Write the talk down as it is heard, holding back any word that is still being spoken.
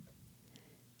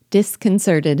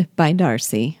Disconcerted by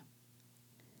Darcy.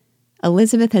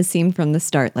 Elizabeth has seemed from the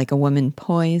start like a woman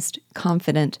poised,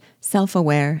 confident,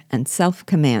 self-aware, and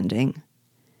self-commanding.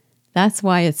 That's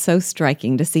why it's so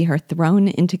striking to see her thrown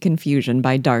into confusion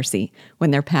by Darcy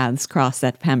when their paths cross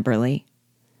at Pemberley.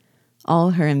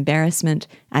 All her embarrassment,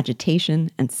 agitation,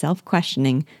 and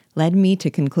self-questioning led me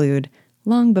to conclude,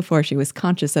 long before she was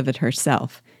conscious of it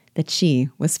herself, that she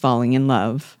was falling in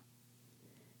love.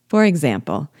 For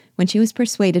example, when she was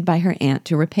persuaded by her aunt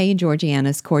to repay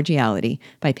Georgiana's cordiality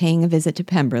by paying a visit to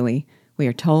Pemberley, we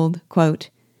are told, quote,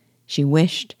 "She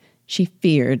wished, she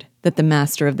feared that the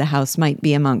master of the house might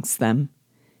be amongst them,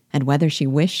 and whether she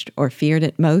wished or feared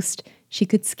it most, she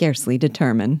could scarcely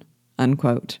determine,"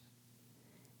 unquote.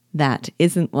 That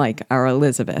isn't like our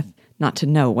Elizabeth, not to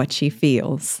know what she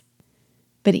feels.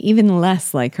 But even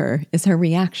less like her is her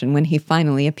reaction when he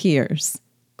finally appears.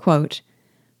 Quote,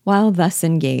 "While thus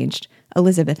engaged,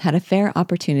 Elizabeth had a fair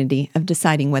opportunity of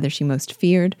deciding whether she most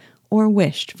feared or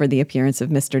wished for the appearance of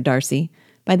Mr. Darcy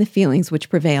by the feelings which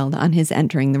prevailed on his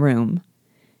entering the room.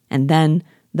 And then,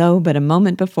 though but a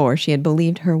moment before she had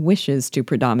believed her wishes to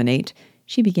predominate,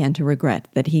 she began to regret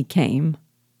that he came."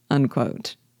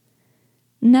 Unquote.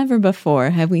 Never before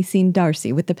have we seen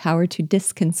Darcy with the power to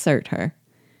disconcert her.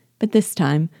 But this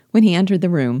time, when he entered the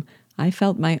room, I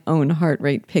felt my own heart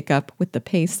rate pick up with the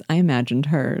pace I imagined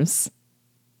hers.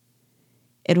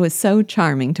 It was so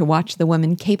charming to watch the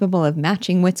woman capable of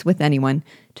matching wits with anyone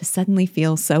to suddenly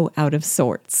feel so out of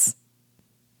sorts.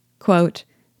 Quote,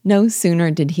 "No sooner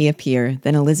did he appear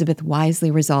than Elizabeth wisely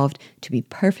resolved to be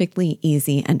perfectly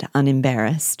easy and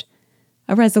unembarrassed.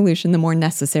 A resolution the more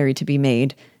necessary to be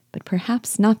made, but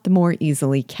perhaps not the more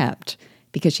easily kept,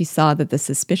 because she saw that the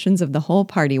suspicions of the whole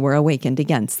party were awakened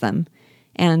against them,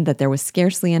 and that there was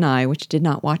scarcely an eye which did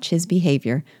not watch his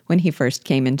behavior when he first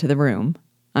came into the room."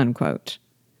 Unquote.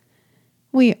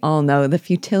 We all know the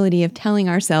futility of telling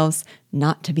ourselves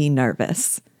not to be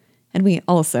nervous, and we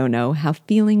also know how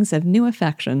feelings of new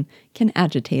affection can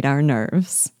agitate our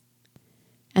nerves.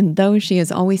 And though she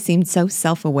has always seemed so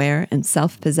self-aware and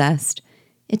self-possessed,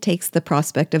 it takes the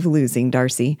prospect of losing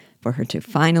Darcy for her to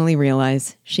finally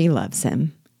realize she loves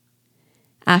him.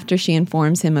 After she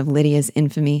informs him of Lydia's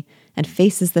infamy and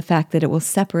faces the fact that it will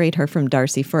separate her from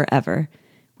Darcy forever,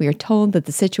 we are told that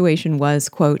the situation was,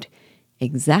 quote,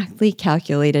 "exactly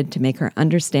calculated to make her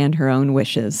understand her own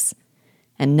wishes.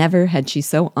 And never had she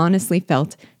so honestly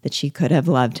felt that she could have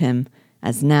loved him,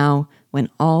 as now, when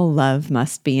all love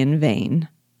must be in vain."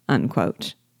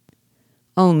 Unquote.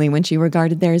 Only when she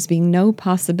regarded there as being no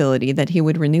possibility that he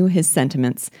would renew his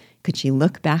sentiments could she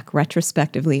look back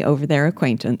retrospectively over their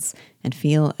acquaintance and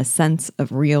feel a sense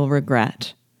of real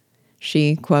regret.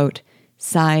 She, quote,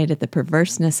 "sighed at the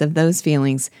perverseness of those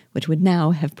feelings which would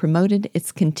now have promoted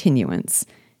its continuance,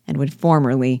 and would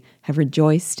formerly have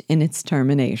rejoiced in its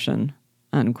termination."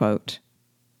 Unquote.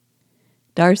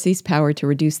 Darcy's power to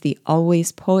reduce the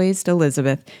always poised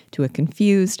Elizabeth to a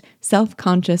confused,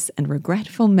 self-conscious, and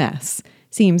regretful mess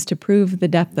seems to prove the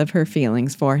depth of her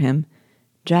feelings for him,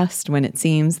 just when it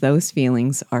seems those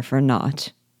feelings are for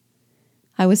naught.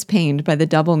 I was pained by the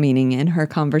double meaning in her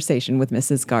conversation with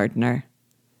Mrs. Gardiner.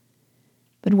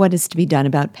 "But what is to be done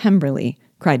about Pemberley?"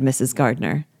 cried Mrs.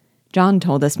 Gardiner. "John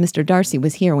told us Mr. Darcy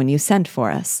was here when you sent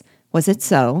for us. Was it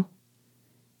so?"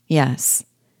 "Yes,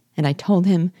 and I told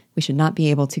him we should not be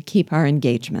able to keep our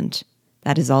engagement.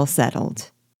 That is all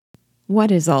settled."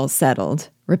 "What is all settled?"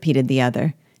 repeated the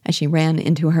other, as she ran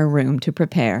into her room to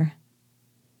prepare.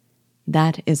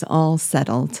 "That is all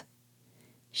settled."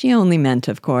 She only meant,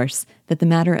 of course, that the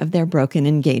matter of their broken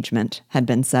engagement had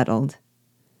been settled.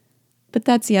 But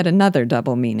that's yet another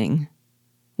double meaning.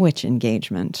 Which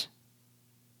engagement?